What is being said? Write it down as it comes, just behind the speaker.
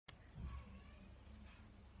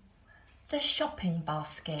the Shopping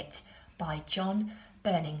Basket by John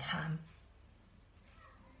Burningham.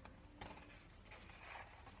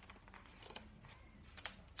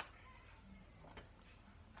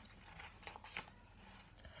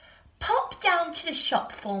 Pop down to the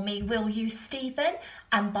shop for me, will you, Stephen,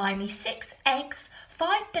 and buy me 6 eggs,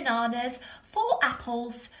 5 bananas, 4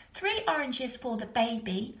 apples, 3 oranges for the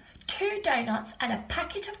baby, 2 donuts and a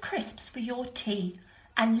packet of crisps for your tea,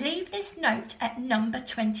 and leave this note at number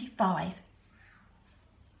 25.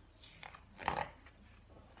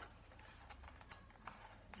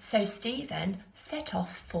 So Stephen set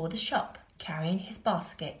off for the shop, carrying his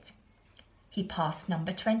basket. He passed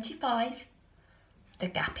number 25, the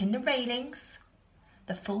gap in the railings,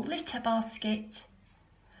 the full litter basket,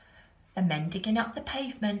 the men digging up the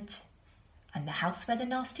pavement, and the house where the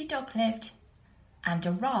nasty dog lived, and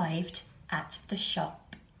arrived at the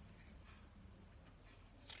shop.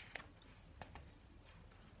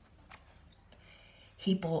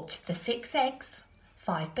 He bought the 6 eggs,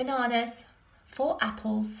 5 bananas, 4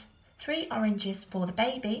 apples, 3 oranges for the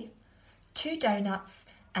baby, 2 donuts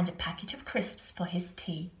and a packet of crisps for his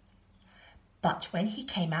tea. But when he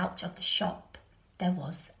came out of the shop, there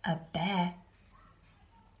was a bear.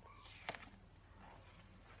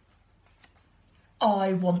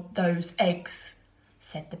 "I want those eggs,"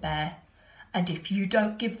 said the bear, "and if you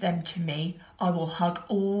don't give them to me, I will hug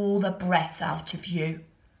all the breath out of you."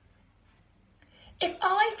 "If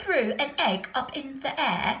I threw an egg up in the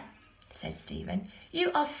air," said Stephen,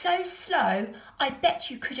 "you are so slow, I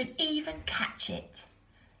bet you couldn't even catch it."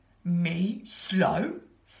 "Me slow?"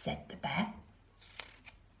 said the bear.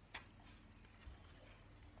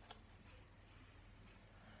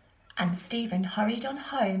 And Stephen hurried on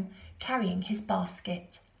home, carrying his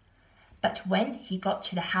basket. But when he got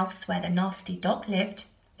to the house where the nasty dog lived,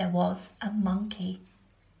 there was a monkey.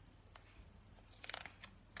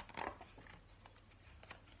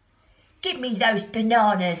 "Give me those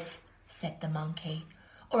bananas," said the monkey,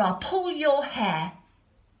 "or I'll pull your hair."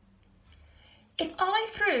 "If I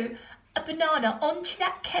threw a banana onto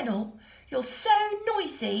that kennel, you're so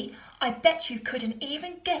noisy, I bet you couldn't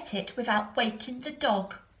even get it without waking the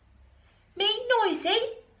dog." "Me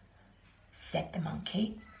noisy?" said the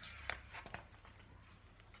monkey.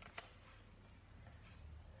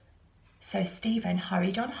 So Stephen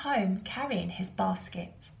hurried on home, carrying his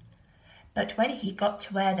basket. But when he got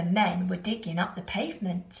to where the men were digging up the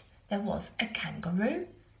pavement, there was a kangaroo.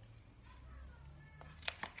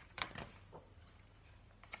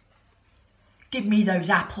 "Give me those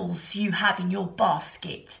apples you have in your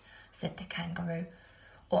basket," said the kangaroo,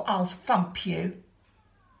 "or I'll thump you."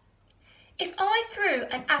 "If I threw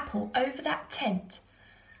an apple over that tent,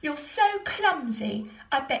 you're so clumsy,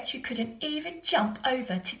 I bet you couldn't even jump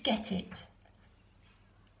over to get it."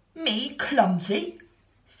 "Me clumsy?"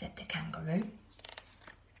 said the kangaroo.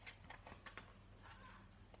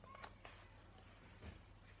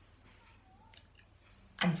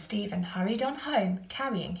 And Stephen hurried on home,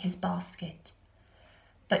 carrying his basket.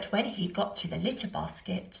 But when he got to the litter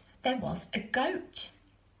basket, there was a goat.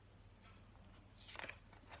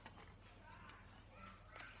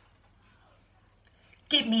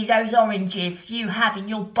 "Give me those oranges you have in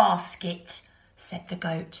your basket," said the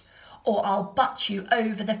goat, "or I'll butt you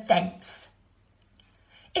over the fence."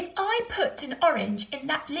 "If I put an orange in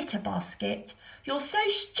that litter basket, you're so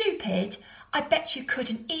stupid, I bet you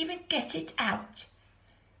couldn't even get it out."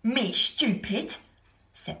 "Me stupid?"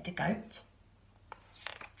 said the goat.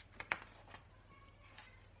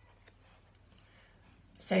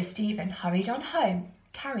 So Stephen hurried on home,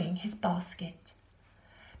 carrying his basket.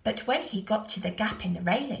 But when he got to the gap in the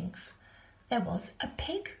railings, there was a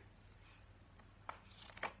pig.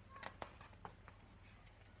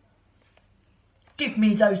 "Give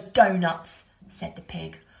me those doughnuts," said the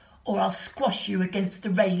pig, "or I'll squash you against the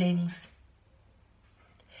railings."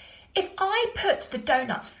 "If I put the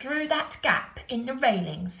doughnuts through that gap in the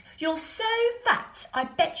railings, you're so fat, I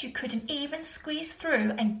bet you couldn't even squeeze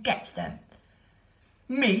through and get them."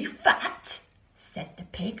 "Me fat?" said the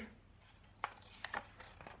pig.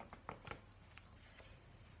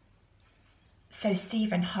 So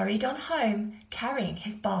Stephen hurried on home, carrying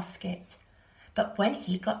his basket. But when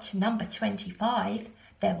he got to number 25,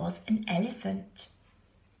 there was an elephant.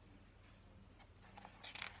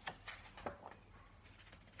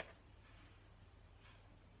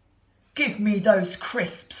 "Give me those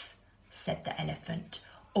crisps," said the elephant,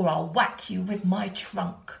 "or I'll whack you with my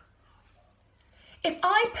trunk." "If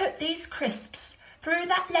I put these crisps through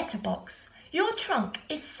that letterbox, your trunk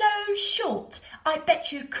is so short, I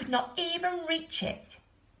bet you could not even reach it."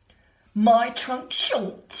 "My trunk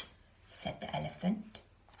short?" said the elephant.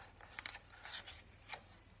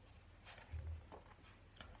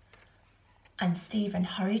 and Stephen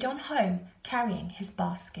hurried on home carrying his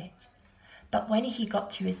basket. But when he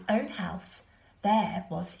got to his own house, there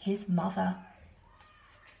was his mother.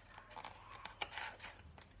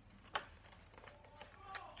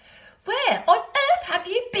 "Where on earth have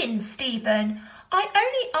you been, Stephen? I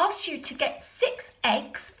only asked you to get 6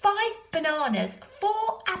 eggs, 5 bananas,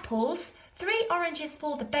 4 apples, 3 oranges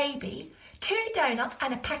for the baby, 2 donuts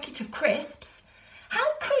and a packet of crisps. How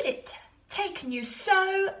could it taken you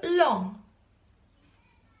so long?"